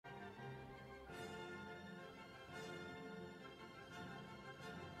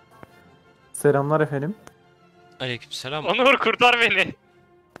Selamlar efendim. Aleykümselam. Onur kurtar beni.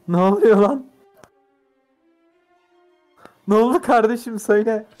 Ne oluyor lan? Ne oldu kardeşim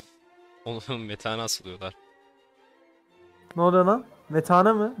söyle. Oğlum metana asılıyorlar. Ne oluyor lan?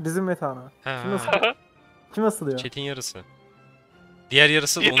 Metana mı? Bizim metana. Kim asılıyor? Kim asılıyor? Chat'in yarısı. Diğer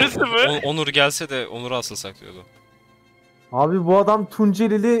yarısı da Yarısı mı? Onur gelse de Onur'u asılsak diyordu. Abi bu adam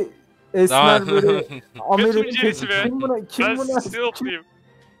Tuncelili esmer böyle Amerika. Tuncelisi be. Kim buna? Kim Ben buna? size okuyayım.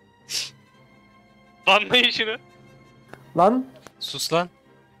 Banlayın şunu. Lan Sus lan.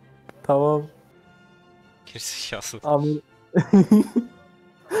 tamam. Gerizekalı. Abi.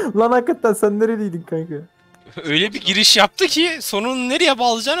 Lan hakikaten sen nereliydin kanka? Öyle bir giriş yaptı ki sonunu nereye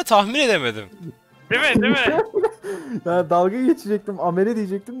bağlayacağını tahmin edemedim. Değil mi? Değil mi? Ya dalga geçecektim, amele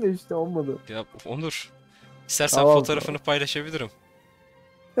diyecektim de işte olmadı. Ya Onur. İstersen Tamam, fotoğrafını paylaşabilirim.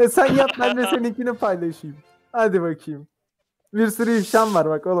 Sen yap ben de seninkini paylaşayım. Hadi bakayım. Bir sürü ifşam var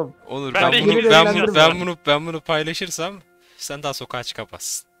bak oğlum. Onur Ben ben, de bunu yeni ben, evlendim bunu, ben bunu ben bunu paylaşırsam sen daha sokağa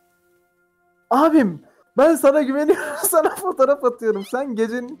çıkamazsın. Abim ben sana güveniyorum, sana fotoğraf atıyorum. Sen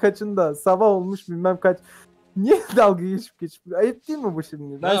gecenin kaçında, sabah olmuş bilmem kaç. Niye dalga geçip ayıp değil mi bu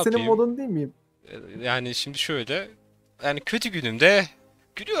şimdi? Ben senin yapayım? modun değil miyim? Yani şimdi şöyle, yani kötü günümde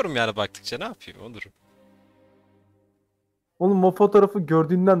gülüyorum yani baktıkça, ne yapayım Onur? Oğlum o fotoğrafı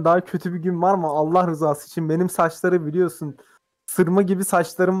gördüğünden daha kötü bir gün var mı? Allah rızası için benim saçları biliyorsun. Sırma gibi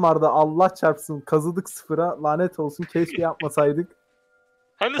saçlarım vardı. Allah çarpsın. Kazıdık sıfıra. Lanet olsun. Keşke yapmasaydık.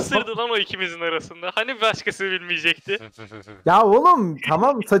 Hani sırdı lan o ikimizin arasında? Hani başkası bilmeyecekti? Ya oğlum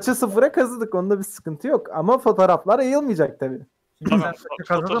tamam saçı sıfıra kazıdık. Onda bir sıkıntı yok. Ama fotoğraflar yayılmayacak tabii. Tamam.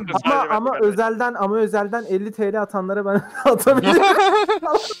 kazıdın mı? Ama özelden 50 TL atanlara ben atabilirim.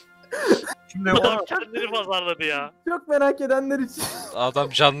 Şimdi Adam kendini pazarladı ya. Çok merak edenler için. Adam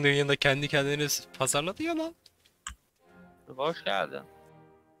canlı yayında kendi kendini pazarladı ya lan. hoş geldin.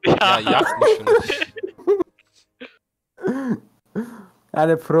 Ya yapma şunu.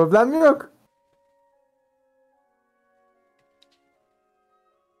 Yani problem yok.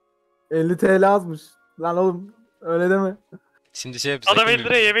 50 TL azmış. Lan oğlum öyle deme. Şimdi şey yapacak Adam değil 50 mi?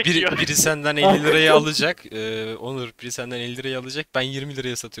 liraya yemek yiyor. Biri senden 50 lirayı alacak. Onur biri senden 50 lirayı alacak. Ben 20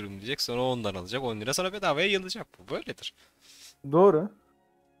 liraya satıyorum diyecek. Sonra ondan alacak. 10 lira sana bedavaya yayılacak. Bu böyledir. Doğru.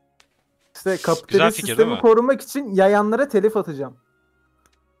 İşte Güzel kapitalist fikir, değil sistemi mi? korumak için yayanlara telif atacağım.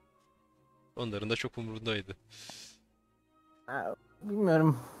 Onların da çok umurundaydı. Ha,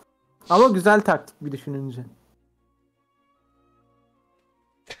 bilmiyorum. Ama güzel taktik bir düşününce.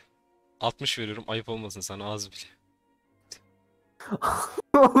 60 veriyorum. Ayıp olmasın sana, az bile.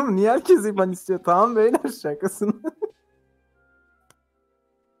 Oğlum niye herkes IBAN istiyor? Tamam beyler şakasını.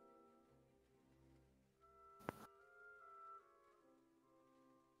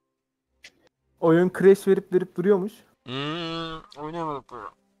 Oyun crash verip duruyormuş. Oynayamadık böyle.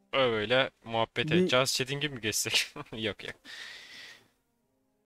 Öyle muhabbet Bir- edeceğiz. Chatting gibi mi geçsek? Yok yok.